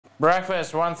Breakfast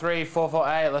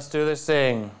 13448. Let's do this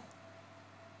thing.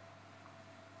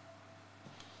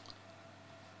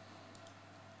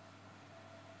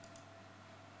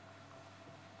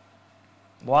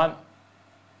 One,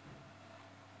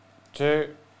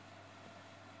 two,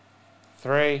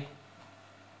 three,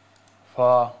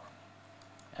 4,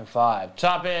 and 5.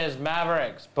 Top is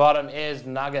Mavericks. Bottom is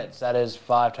Nuggets. That is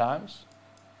 5 times.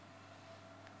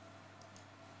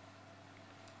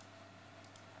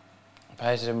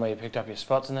 Paste it in where you picked up your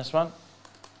spots in this one.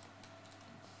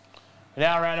 We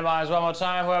now randomise one more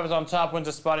time. Whoever's on top wins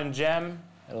a spot in Gem.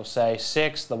 It'll say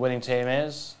 6. The winning team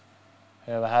is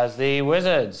whoever has the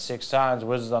Wizards. 6 times.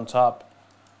 Wizards on top.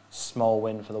 Small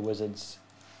win for the Wizards.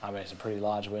 I mean, it's a pretty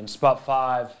large win. Spot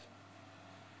 5.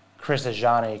 Chris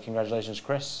Ajani. Congratulations,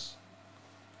 Chris.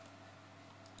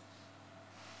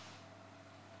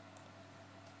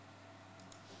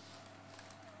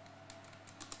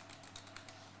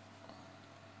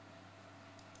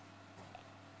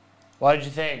 What did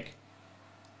you think?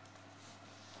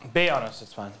 Be honest,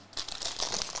 it's fine.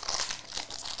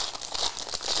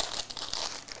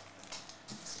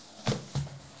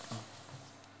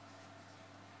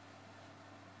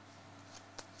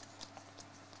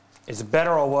 Is it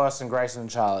better or worse than Grayson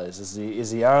and Charlie's? Is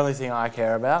the only thing I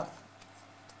care about.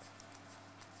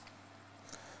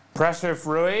 Press with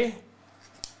Rui.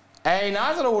 A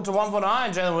nice little to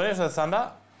 149, Jalen Williams for the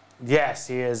Thunder. Yes,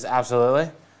 he is,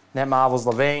 absolutely. Net Marvels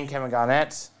Levine, Kevin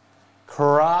Garnett.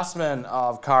 Craftsman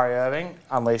of Kyrie Irving,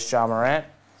 Unleashed Ja Morant.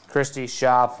 Christie,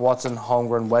 Sharp, Watson,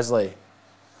 Holmgren, Wesley.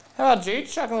 How about you?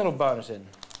 Chuck a little bonus in.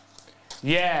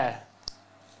 Yeah.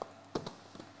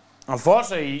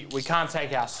 Unfortunately, we can't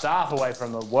take our staff away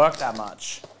from the work that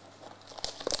much.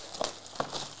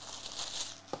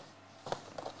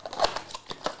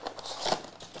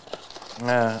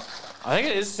 I think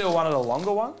it is still one of the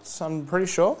longer ones, I'm pretty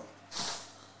sure.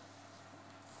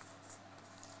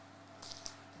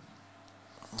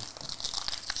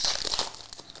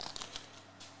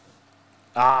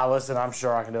 Listen, I'm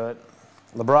sure I can do it.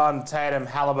 LeBron, Tatum,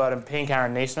 Halliburton, Pink,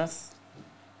 Aaron Nesmith,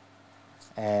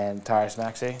 and Tyrese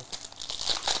Maxey.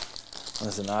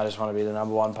 Listen, I just want to be the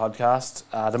 #1 podcast.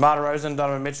 DeMar DeRozan,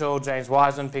 Donovan Mitchell, James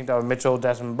Wiseman, Pink, Donovan Mitchell,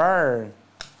 Desmond Byrne.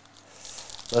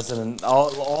 Listen,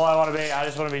 all I want to be, I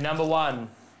just want to be #1.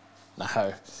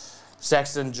 No.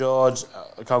 Sexton, George,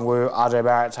 Kongwu, RJ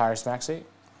Barrett, Tyrese Maxey.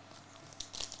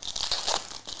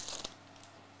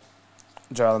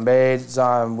 Joel Embiid,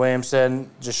 Zion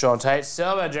Williamson, Deshaun Tate.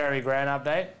 Silver, Jeremy Grant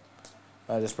update.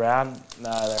 Just Brown.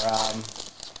 No, they're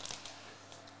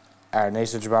Aaron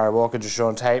Nesmith, Jabari Walker,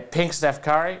 Deshaun Tate. Pink, Steph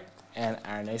Curry, and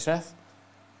Aaron Nesmith.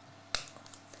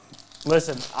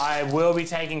 Listen, I will be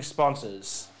taking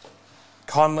sponsors.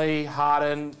 Conley,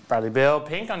 Harden, Bradley Beal.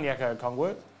 Pink on Yeko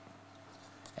Kongwu.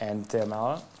 And Theo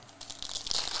Maledon.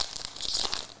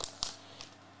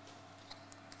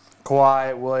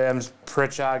 Kawhi, Williams,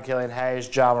 Pritchard, Killian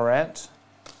Hayes, Ja Morant.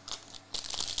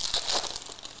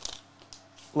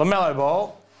 LaMelo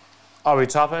Ball, Obi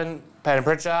Toppin, Peyton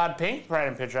Pritchard, Pink,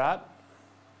 Peyton Pritchard,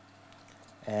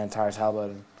 and Tyrese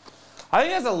Halliburton. I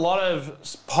think there's a lot of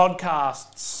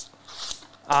podcasts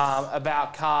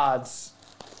about cards.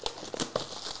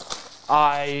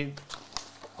 We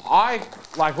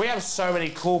have so many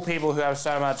cool people who have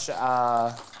so much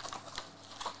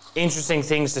interesting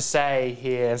things to say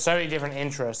here and so many different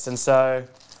interests, and so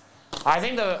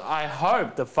I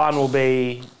hope the fun will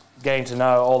be getting to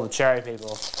know all the cherry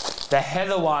people. The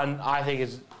Heather one I think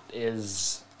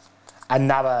is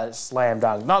another slam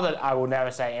dunk. Not that I will never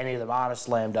say any of them aren't a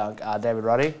slam dunk. David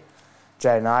Roddy,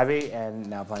 Jaden Ivey, and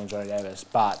now playing Johnny Davis,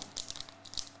 but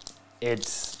the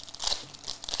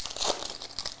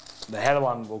Heather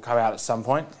one will come out at some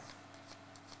point.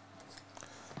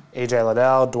 EJ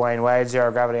Liddell, Dwayne Wade,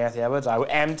 Zero Gravity, Anthony Edwards. I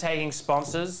am taking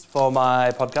sponsors for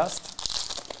my podcast.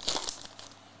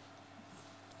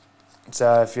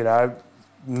 So if,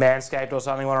 Manscaped or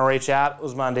something want to reach out,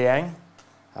 Usman Dieng,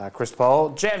 Chris Paul,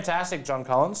 Jamtastic, John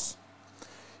Collins.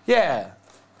 Yeah.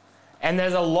 And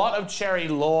there's a lot of Cherry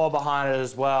lore behind it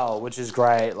as well, which is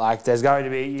great. Like, you got to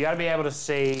be able to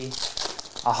see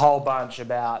a whole bunch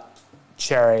about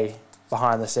Cherry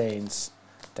behind the scenes.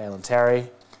 Dalen Terry.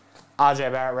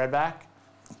 RJ Barrett, Redback.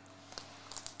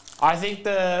 I think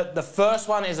the first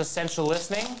one is essential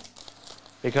listening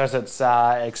because it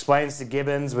explains to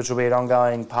Gibbons, which will be an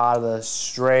ongoing part of the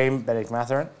stream. Benedict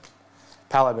Mathurin.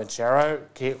 Paolo Banchero,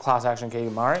 Class Action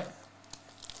Keegan Murray.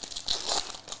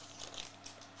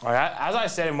 All right, as I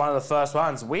said in one of the first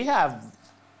ones, we have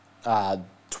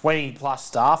 20 plus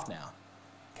staff now.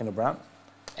 Kendall Brown.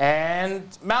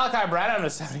 And Malachi Branham to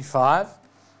 75.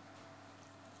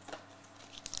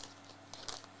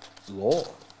 Law.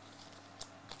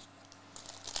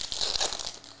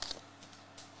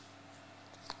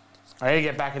 I need to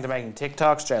get back into making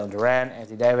TikToks. Jalen Duran,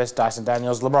 Anthony Davis, Dyson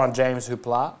Daniels, LeBron James,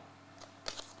 Hoopla.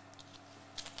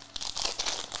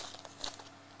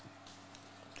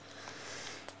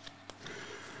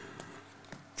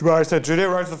 Jabari Smith Jr.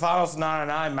 rose to the finals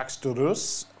 909. Max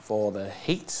Strus for the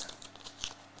Heat.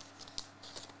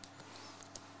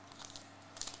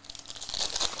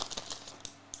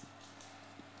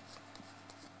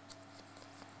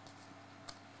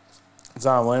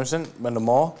 Zion Williamson, Wendell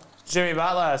Moore. Jimmy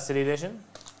Butler, City Edition.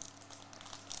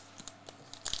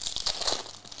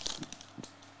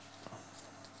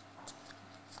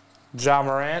 Ja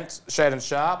Morant, Shaden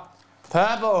Sharp.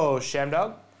 Purple,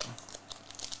 Shamdog.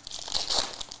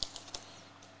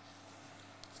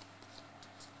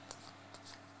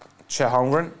 Chet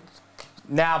Holmgren.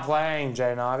 Now playing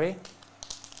Jaden Ivey.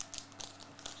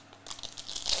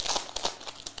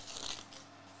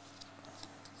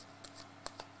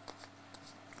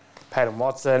 Peyton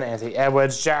Watson, Anthony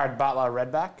Edwards, Jared Butler,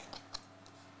 Redback.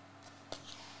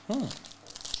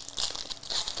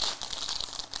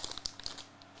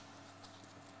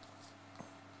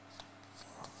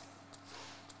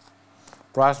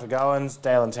 Bryce McGowan's,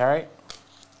 Dalen Terry.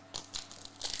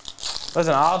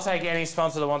 Listen, I'll take any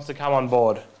sponsor that wants to come on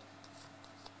board.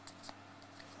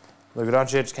 Luka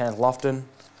Doncic, Kenneth Lofton.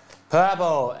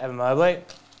 Purple, Evan Mobley.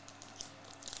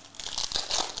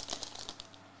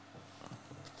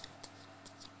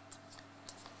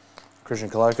 Christian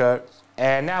Koloko.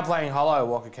 And now playing Hollow,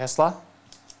 Walker Kessler.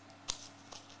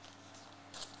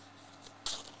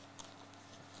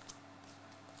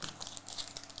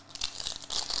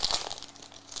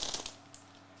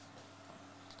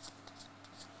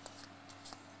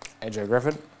 AJ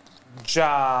Griffin.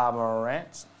 Ja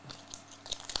Morant.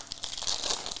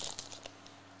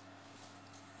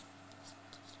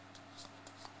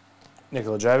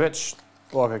 Nikola Jovic.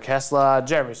 Walker Kessler.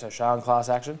 Jeremy Sochan, class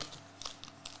action.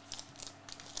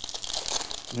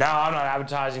 No, I'm not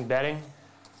advertising betting.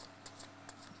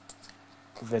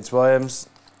 Vince Williams,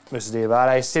 Mr.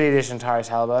 Diabate, City Edition, Tyrese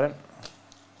Halliburton.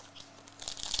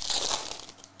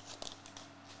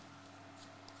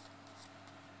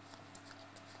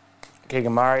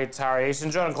 Keegan Murray, Tari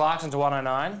Easton, Jordan Clarkson to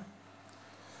 109.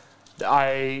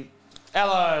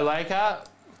 LO Laker.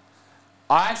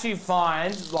 I actually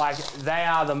find like they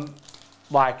are the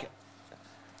I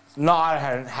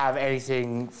don't have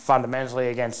anything fundamentally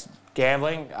against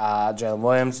gambling. Jalen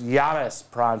Williams, Giannis,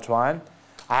 Prime Twine.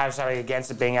 I have something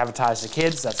against it being advertised to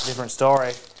kids. That's a different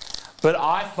story. But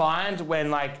I find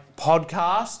when like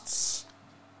podcasts,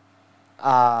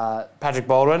 Patrick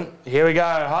Baldwin, here we go.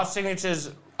 Hot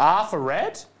signatures are for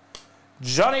red.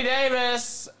 Johnny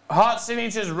Davis, hot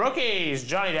signatures rookies.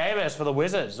 Johnny Davis for the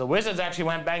Wizards. The Wizards actually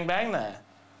went bang bang there.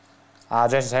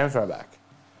 Jason Tatum throwback.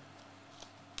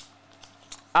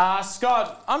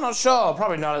 Scott, I'm not sure.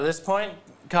 Probably not at this point.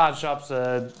 Card shops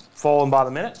are falling by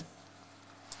the minute.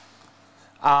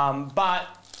 But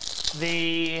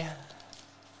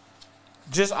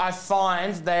I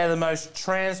find they are the most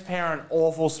transparent,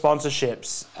 awful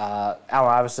sponsorships. Allen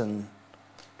Iverson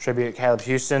tribute, Caleb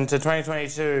Houston. To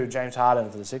 2022, James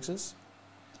Harden for the Sixers.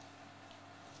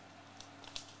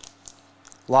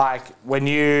 Like, when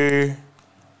you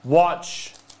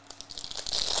watch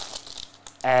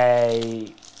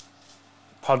a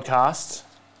podcast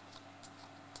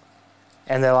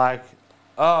and they're like,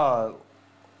 oh,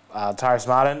 Tyrese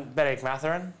Martin, Benedict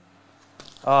Mathurin.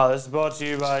 Oh, this is brought to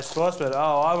you by Sportsbet.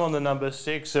 Oh, I'm on the number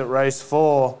 6 at race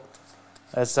 4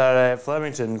 at Saturday at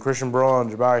Flemington. Christian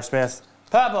Braun, Jabari Smith.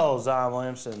 Purple, Zion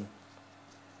Williamson.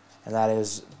 And that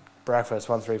is breakfast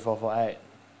 13448.